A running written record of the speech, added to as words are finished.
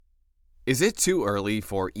Is it too early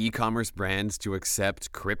for e-commerce brands to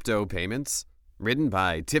accept crypto payments? Written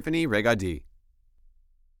by Tiffany Regardie.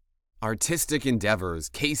 Artistic endeavors,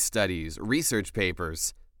 case studies, research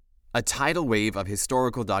papers. A tidal wave of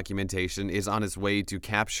historical documentation is on its way to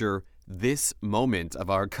capture this moment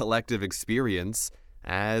of our collective experience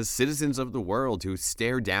as citizens of the world who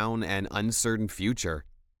stare down an uncertain future.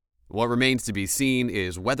 What remains to be seen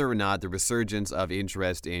is whether or not the resurgence of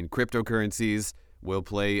interest in cryptocurrencies will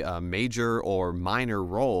play a major or minor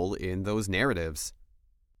role in those narratives.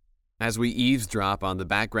 As we eavesdrop on the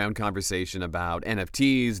background conversation about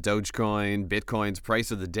NFTs, Dogecoin, Bitcoin's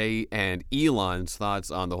price of the day, and Elon's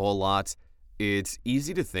thoughts on the whole lot, it's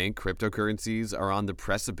easy to think cryptocurrencies are on the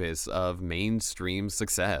precipice of mainstream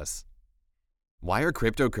success. Why are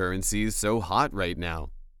cryptocurrencies so hot right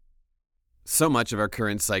now? So much of our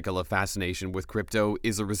current cycle of fascination with crypto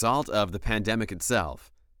is a result of the pandemic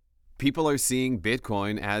itself. People are seeing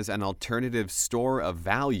Bitcoin as an alternative store of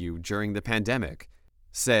value during the pandemic,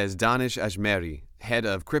 says Danish Ajmeri, head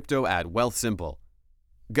of crypto at Wealthsimple.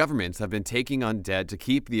 Governments have been taking on debt to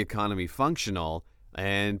keep the economy functional,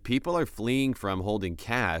 and people are fleeing from holding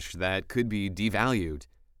cash that could be devalued.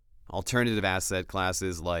 Alternative asset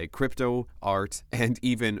classes like crypto, art, and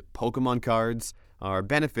even Pokemon cards are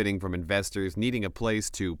benefiting from investors needing a place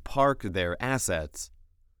to park their assets.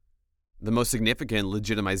 The most significant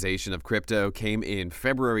legitimization of crypto came in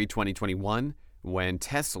February 2021 when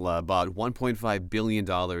Tesla bought $1.5 billion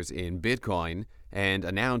in Bitcoin and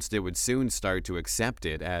announced it would soon start to accept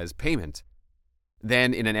it as payment.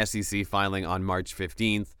 Then, in an SEC filing on March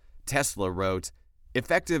 15th, Tesla wrote,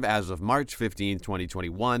 "Effective as of March 15,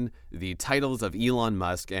 2021, the titles of Elon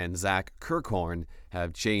Musk and Zach Kirkhorn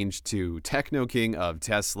have changed to Techno King of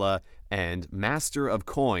Tesla and Master of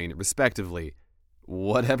Coin, respectively,"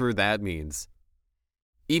 whatever that means.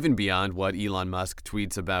 Even beyond what Elon Musk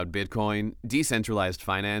tweets about Bitcoin, decentralized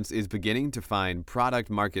finance is beginning to find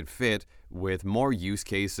product-market fit with more use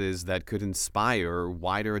cases that could inspire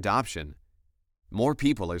wider adoption. More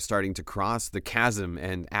people are starting to cross the chasm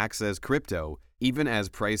and access crypto, even as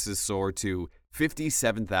prices soar to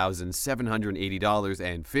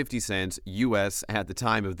 $57,780.50 US at the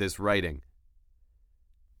time of this writing.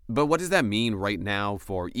 But what does that mean right now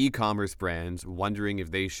for e-commerce brands wondering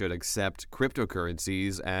if they should accept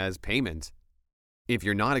cryptocurrencies as payment? If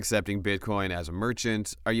you're not accepting Bitcoin as a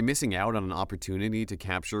merchant, are you missing out on an opportunity to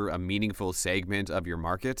capture a meaningful segment of your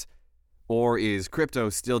market? Or is crypto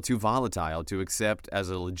still too volatile to accept as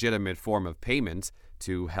a legitimate form of payment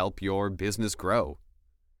to help your business grow?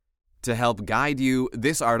 To help guide you,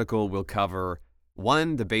 this article will cover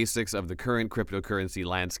 1. The basics of the current cryptocurrency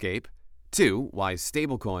landscape, 2. Why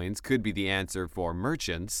stablecoins could be the answer for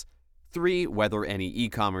merchants, 3. Whether any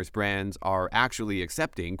e-commerce brands are actually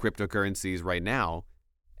accepting cryptocurrencies right now,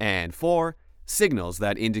 and 4. Signals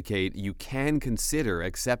that indicate you can consider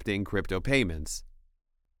accepting crypto payments.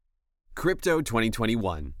 Crypto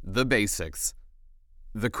 2021, the basics.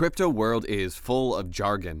 The crypto world is full of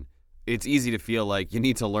jargon. It's easy to feel like you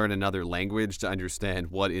need to learn another language to understand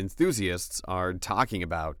what enthusiasts are talking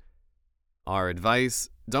about. Our advice: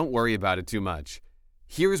 don't worry about it too much.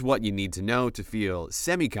 Here's what you need to know to feel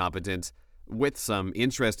semi-competent, with some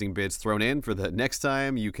interesting bits thrown in for the next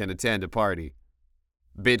time you can attend a party.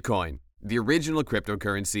 Bitcoin, the original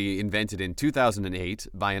cryptocurrency invented in 2008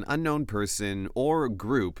 by an unknown person or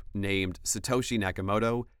group named Satoshi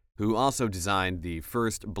Nakamoto, who also designed the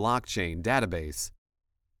first blockchain database.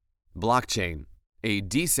 Blockchain, a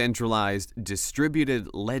decentralized, distributed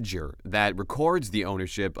ledger that records the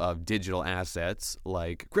ownership of digital assets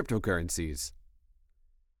like cryptocurrencies.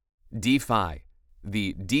 DeFi,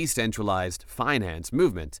 the decentralized finance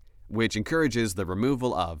movement, which encourages the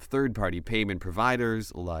removal of third-party payment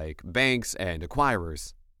providers like banks and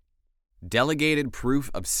acquirers. Delegated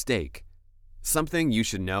proof of stake. Something you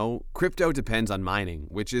should know: crypto depends on mining,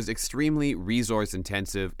 which is extremely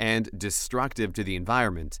resource-intensive and destructive to the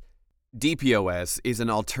environment. DPoS is an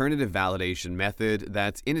alternative validation method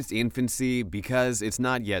that's in its infancy because it's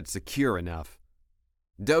not yet secure enough.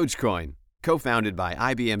 Dogecoin, co-founded by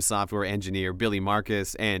IBM software engineer Billy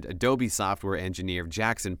Markus and Adobe software engineer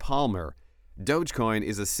Jackson Palmer, Dogecoin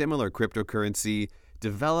is a similar cryptocurrency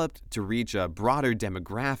developed to reach a broader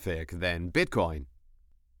demographic than Bitcoin.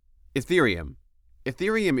 Ethereum.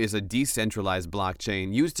 Ethereum is a decentralized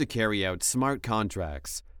blockchain used to carry out smart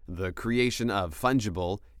contracts, the creation of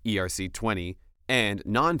fungible ERC-20 and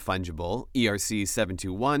non-fungible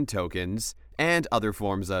ERC-721 tokens, and other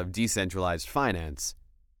forms of decentralized finance.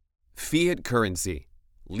 Fiat currency,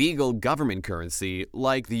 legal government currency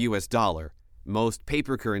like the US dollar. Most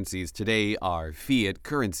paper currencies today are fiat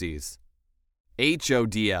currencies.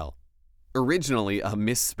 HODL, Originally a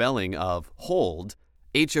misspelling of hold,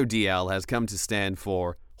 HODL has come to stand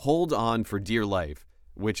for hold on for dear life,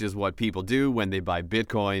 which is what people do when they buy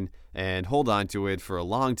Bitcoin and hold on to it for a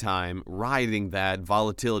long time, riding that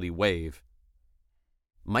volatility wave.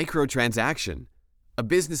 Microtransaction, a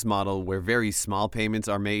business model where very small payments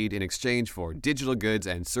are made in exchange for digital goods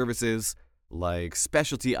and services, like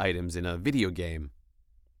specialty items in a video game.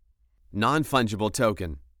 Non-fungible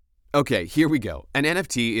token. Okay, here we go. An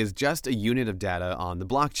NFT is just a unit of data on the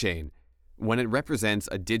blockchain. When it represents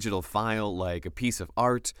a digital file like a piece of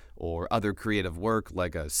art or other creative work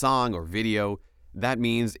like a song or video, that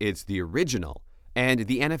means it's the original, and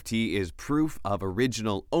the NFT is proof of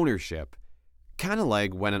original ownership. Kind of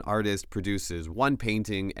like when an artist produces one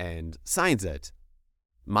painting and signs it.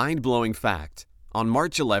 Mind-blowing fact. On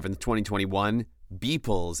March 11, 2021,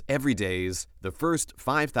 Beeple's Everydays, the first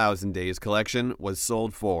 5,000 Days collection, was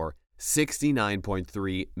sold for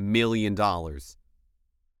 $69.3 million.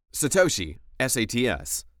 Satoshi,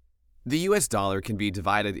 SATS. The US dollar can be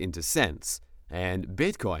divided into cents, and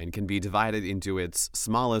Bitcoin can be divided into its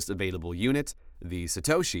smallest available unit, the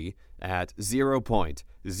Satoshi, at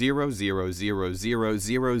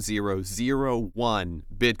 0.00000001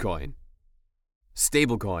 Bitcoin.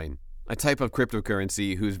 Stablecoin, a type of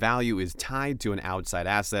cryptocurrency whose value is tied to an outside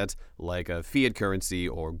asset like a fiat currency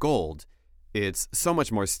or gold. It's so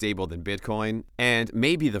much more stable than Bitcoin and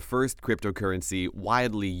may be the first cryptocurrency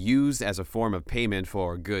widely used as a form of payment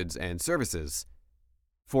for goods and services.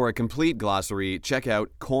 For a complete glossary, check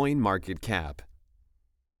out CoinMarketCap.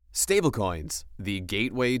 Stablecoins, the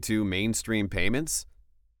gateway to mainstream payments?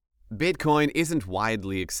 Bitcoin isn't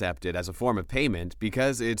widely accepted as a form of payment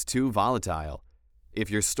because it's too volatile. If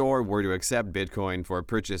your store were to accept Bitcoin for a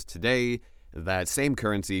purchase today, that same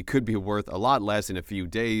currency could be worth a lot less in a few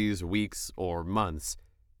days, weeks, or months.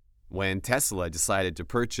 When Tesla decided to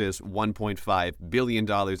purchase $1.5 billion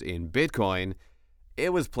in Bitcoin,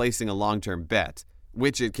 it was placing a long-term bet,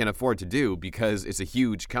 which it can afford to do because it's a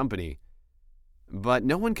huge company. But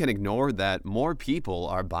no one can ignore that more people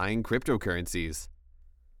are buying cryptocurrencies.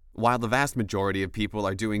 While the vast majority of people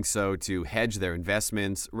are doing so to hedge their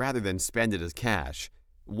investments rather than spend it as cash,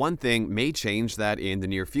 one thing may change that in the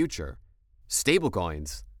near future.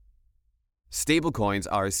 Stablecoins. Stablecoins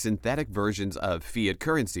are synthetic versions of fiat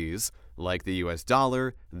currencies, like the US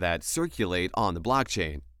dollar, that circulate on the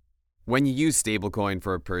blockchain. When you use stablecoin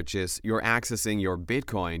for a purchase, you're accessing your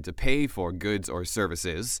Bitcoin to pay for goods or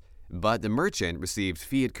services, but the merchant receives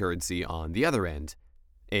fiat currency on the other end.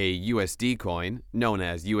 A USD coin, known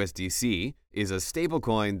as USDC, is a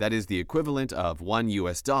stablecoin that is the equivalent of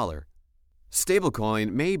 $1.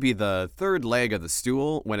 Stablecoin may be the third leg of the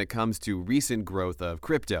stool when it comes to recent growth of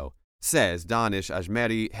crypto, says Danish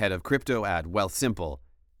Ajmeri, head of crypto at Wealthsimple.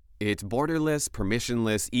 It's borderless,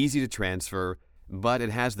 permissionless, easy to transfer, but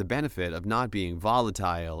it has the benefit of not being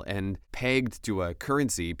volatile and pegged to a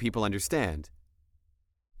currency people understand.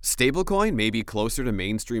 Stablecoin may be closer to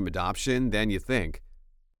mainstream adoption than you think.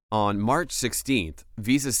 On March 16th,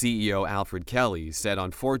 Visa CEO Alfred Kelly said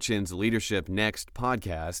on Fortune's Leadership Next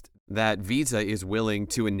podcast that Visa is willing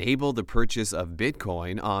to enable the purchase of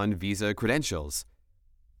Bitcoin on Visa credentials.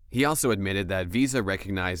 He also admitted that Visa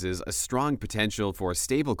recognizes a strong potential for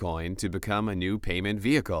stablecoin to become a new payment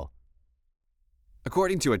vehicle.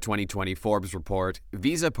 According to a 2020 Forbes report,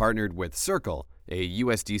 Visa partnered with Circle, a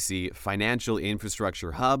USDC financial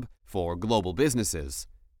infrastructure hub for global businesses.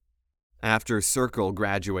 After Circle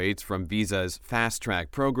graduates from Visa's Fast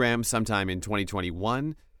Track program sometime in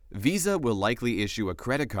 2021, Visa will likely issue a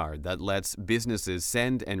credit card that lets businesses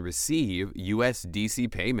send and receive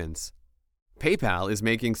USDC payments. PayPal is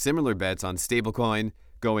making similar bets on stablecoin,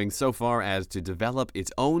 going so far as to develop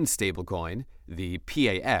its own stablecoin, the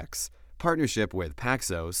PAX, partnership with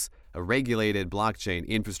Paxos, a regulated blockchain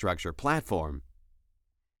infrastructure platform.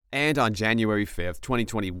 And on January 5,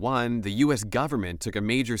 2021, the U.S. government took a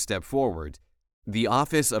major step forward. The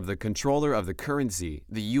Office of the Comptroller of the Currency,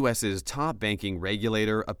 the U.S.'s top banking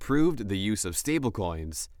regulator, approved the use of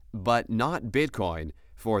stablecoins, but not Bitcoin,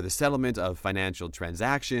 for the settlement of financial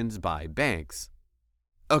transactions by banks.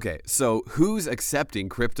 Okay, so who's accepting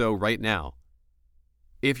crypto right now?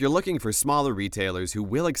 If you're looking for smaller retailers who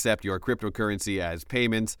will accept your cryptocurrency as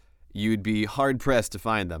payment, you'd be hard-pressed to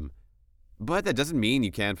find them. But that doesn't mean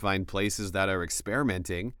you can't find places that are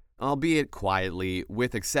experimenting, albeit quietly,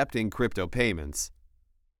 with accepting crypto payments.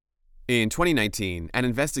 In 2019, an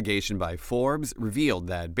investigation by Forbes revealed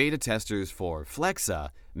that beta testers for Flexa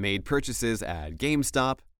made purchases at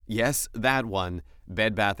GameStop, yes, that one,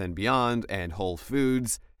 Bed Bath & Beyond, and Whole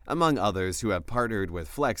Foods, among others who have partnered with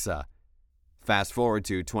Flexa. Fast forward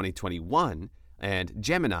to 2021, and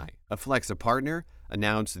Gemini, a Flexa partner,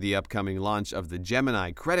 announced the upcoming launch of the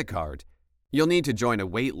Gemini credit card. You'll need to join a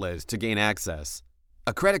wait list to gain access.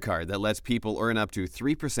 A credit card that lets people earn up to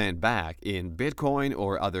 3% back in Bitcoin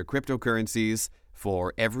or other cryptocurrencies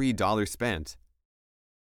for every dollar spent.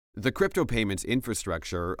 The crypto payments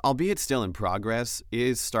infrastructure, albeit still in progress,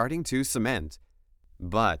 is starting to cement.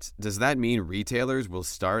 But does that mean retailers will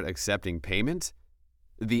start accepting payment?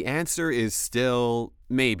 The answer is still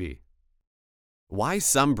maybe. Why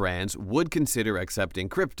some brands would consider accepting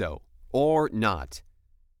crypto or not.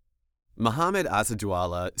 Mohamed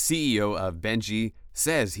Assaduallah, CEO of Benji,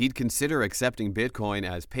 says he'd consider accepting Bitcoin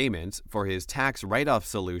as payment for his tax write-off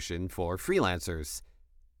solution for freelancers.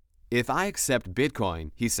 If I accept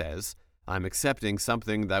Bitcoin, he says, I'm accepting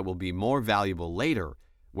something that will be more valuable later,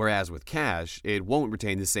 whereas with cash, it won't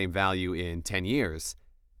retain the same value in 10 years.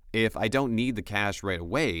 If I don't need the cash right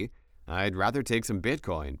away, I'd rather take some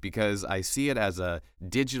Bitcoin because I see it as a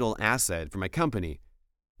digital asset for my company.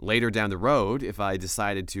 Later down the road, if I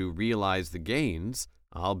decided to realize the gains,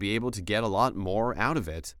 I'll be able to get a lot more out of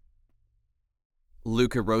it.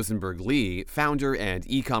 Luca Rosenberg-Lee, founder and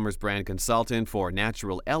e-commerce brand consultant for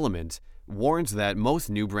Natural Element, warns that most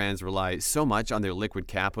new brands rely so much on their liquid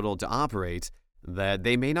capital to operate that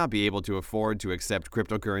they may not be able to afford to accept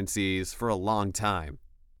cryptocurrencies for a long time.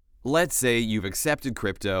 Let's say you've accepted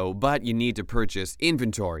crypto, but you need to purchase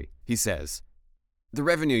inventory, he says. The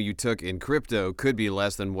revenue you took in crypto could be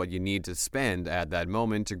less than what you need to spend at that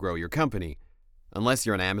moment to grow your company. Unless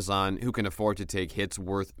you're on Amazon, who can afford to take hits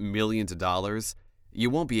worth millions of dollars, you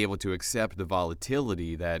won't be able to accept the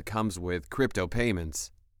volatility that comes with crypto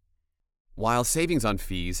payments. While savings on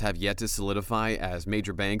fees have yet to solidify as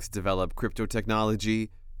major banks develop crypto technology,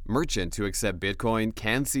 merchants who accept Bitcoin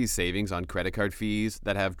can see savings on credit card fees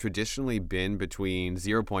that have traditionally been between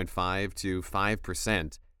 0.5 to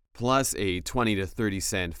 5%, plus a 20 to 30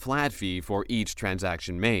 cent flat fee for each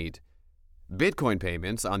transaction made. Bitcoin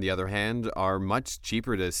payments, on the other hand, are much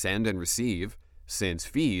cheaper to send and receive, since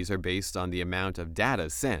fees are based on the amount of data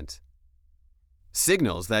sent.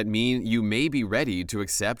 Signals that mean you may be ready to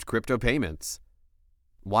accept crypto payments.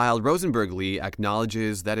 While Rosenberg-Lee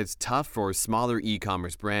acknowledges that it's tough for smaller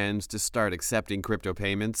e-commerce brands to start accepting crypto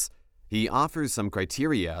payments, he offers some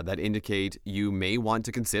criteria that indicate you may want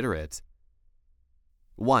to consider it.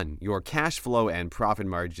 1. Your cash flow and profit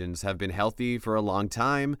margins have been healthy for a long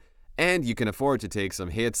time, and you can afford to take some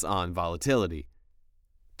hits on volatility.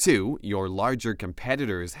 2. Your larger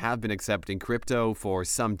competitors have been accepting crypto for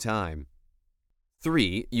some time.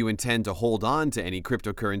 3. You intend to hold on to any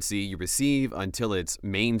cryptocurrency you receive until it's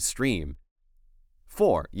mainstream.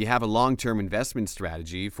 4. You have a long-term investment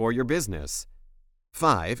strategy for your business.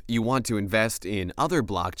 5. You want to invest in other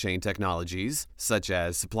blockchain technologies, such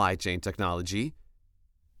as supply chain technology.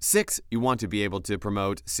 6. You want to be able to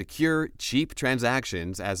promote secure, cheap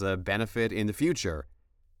transactions as a benefit in the future.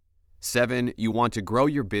 7. You want to grow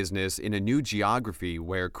your business in a new geography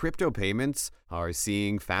where crypto payments are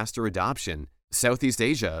seeing faster adoption, Southeast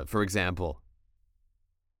Asia, for example.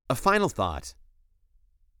 A final thought.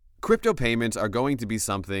 Crypto payments are going to be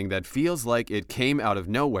something that feels like it came out of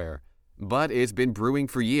nowhere, but it's been brewing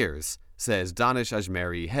for years, says Danish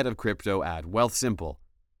Ajmeri, head of crypto at Wealthsimple.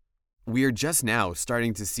 We're just now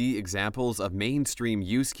starting to see examples of mainstream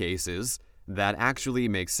use cases that actually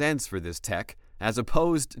make sense for this tech, as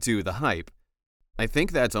opposed to the hype. I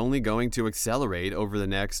think that's only going to accelerate over the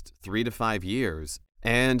next 3 to 5 years,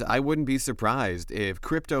 and I wouldn't be surprised if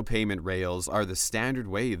crypto payment rails are the standard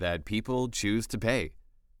way that people choose to pay.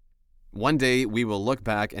 One day we will look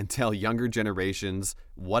back and tell younger generations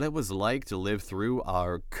what it was like to live through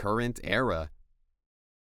our current era.